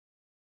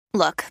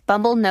Look,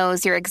 Bumble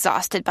knows you're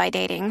exhausted by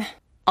dating.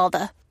 All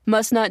the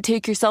must not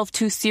take yourself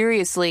too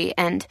seriously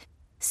and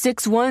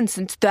 6'1"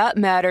 since that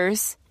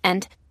matters.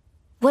 And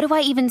what do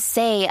I even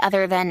say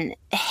other than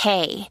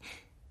hey?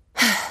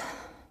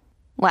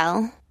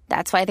 Well,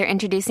 that's why they're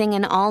introducing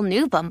an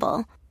all-new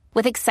Bumble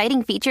with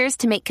exciting features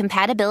to make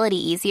compatibility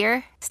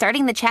easier,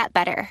 starting the chat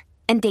better,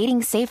 and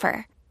dating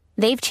safer.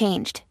 They've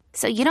changed,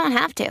 so you don't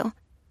have to.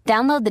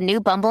 Download the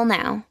new Bumble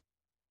now.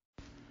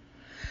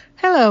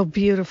 Hello,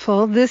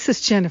 beautiful. This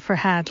is Jennifer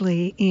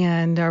Hadley,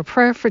 and our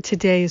prayer for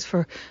today is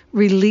for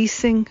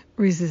releasing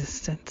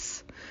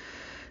resistance.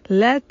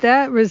 Let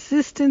that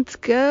resistance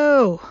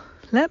go.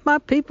 Let my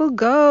people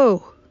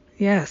go.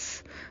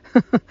 Yes,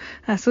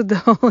 that's what the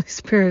Holy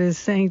Spirit is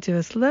saying to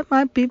us. Let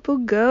my people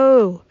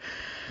go.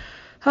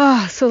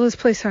 So let's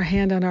place our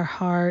hand on our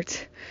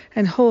heart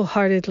and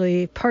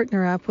wholeheartedly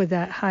partner up with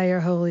that higher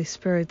Holy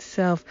Spirit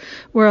self.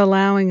 We're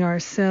allowing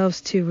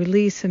ourselves to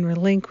release and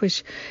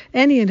relinquish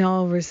any and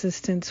all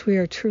resistance. We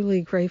are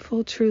truly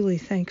grateful, truly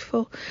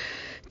thankful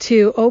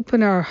to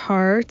open our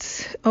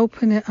hearts,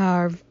 open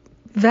our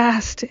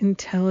vast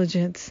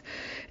intelligence,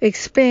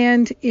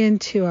 expand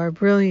into our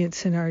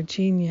brilliance and our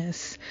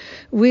genius.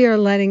 We are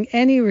letting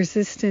any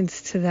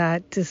resistance to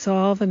that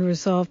dissolve and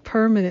resolve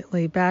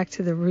permanently back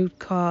to the root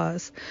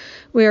cause.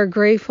 We are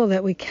grateful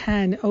that we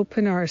can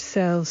open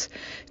ourselves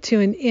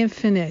to an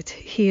infinite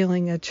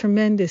healing, a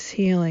tremendous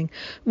healing.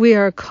 We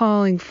are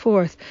calling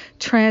forth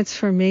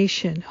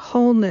transformation,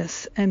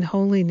 wholeness, and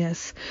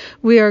holiness.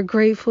 We are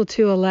grateful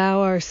to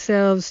allow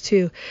ourselves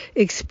to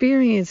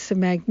experience the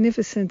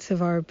magnificence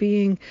of our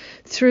being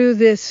through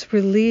this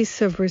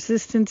release of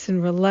resistance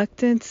and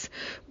reluctance.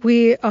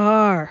 We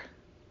are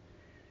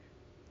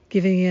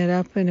giving it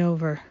up and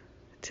over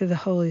to the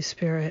Holy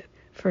Spirit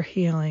for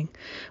healing.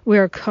 We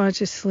are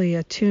consciously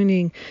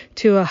attuning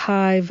to a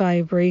high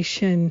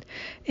vibration,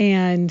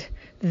 and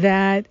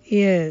that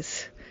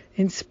is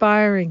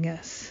inspiring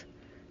us,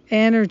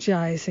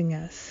 energizing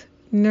us,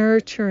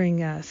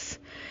 nurturing us.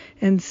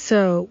 And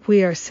so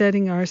we are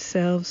setting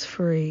ourselves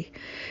free.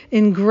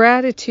 In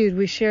gratitude,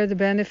 we share the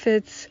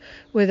benefits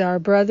with our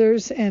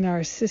brothers and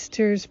our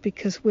sisters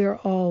because we're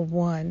all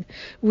one.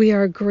 We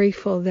are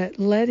grateful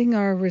that letting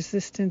our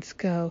resistance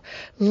go,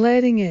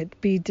 letting it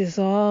be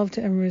dissolved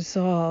and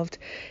resolved,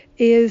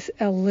 is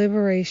a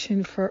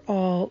liberation for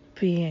all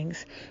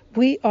beings.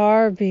 We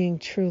are being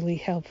truly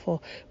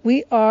helpful.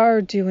 We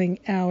are doing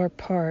our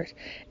part.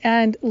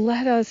 And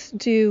let us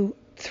do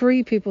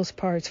 3 people's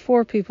parts,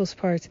 4 people's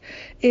parts.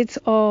 It's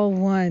all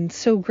one.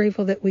 So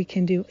grateful that we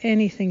can do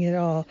anything at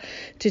all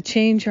to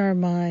change our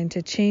mind,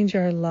 to change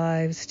our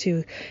lives,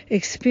 to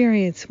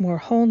experience more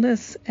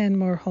wholeness and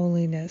more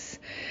holiness.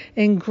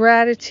 In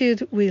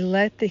gratitude, we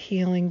let the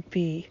healing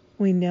be.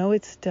 We know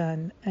it's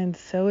done, and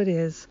so it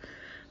is.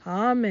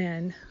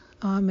 Amen.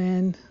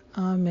 Amen.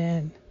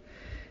 Amen.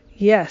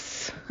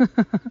 Yes.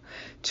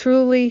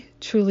 Truly,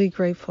 truly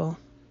grateful.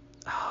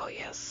 Oh,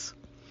 yes.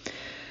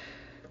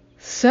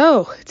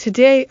 So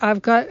today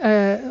I've got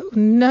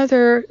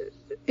another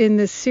in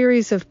the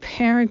series of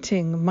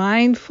parenting,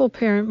 mindful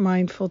parent,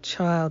 mindful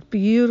child,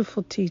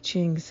 beautiful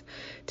teachings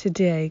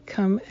today.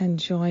 Come and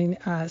join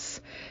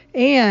us.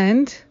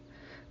 And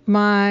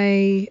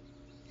my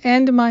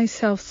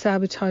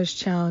self-sabotage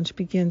challenge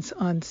begins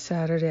on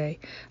Saturday.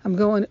 I'm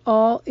going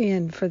all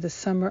in for the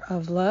summer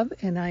of love,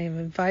 and I am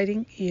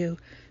inviting you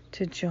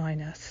to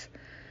join us.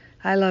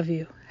 I love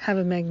you. Have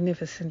a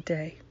magnificent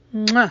day.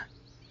 Mwah.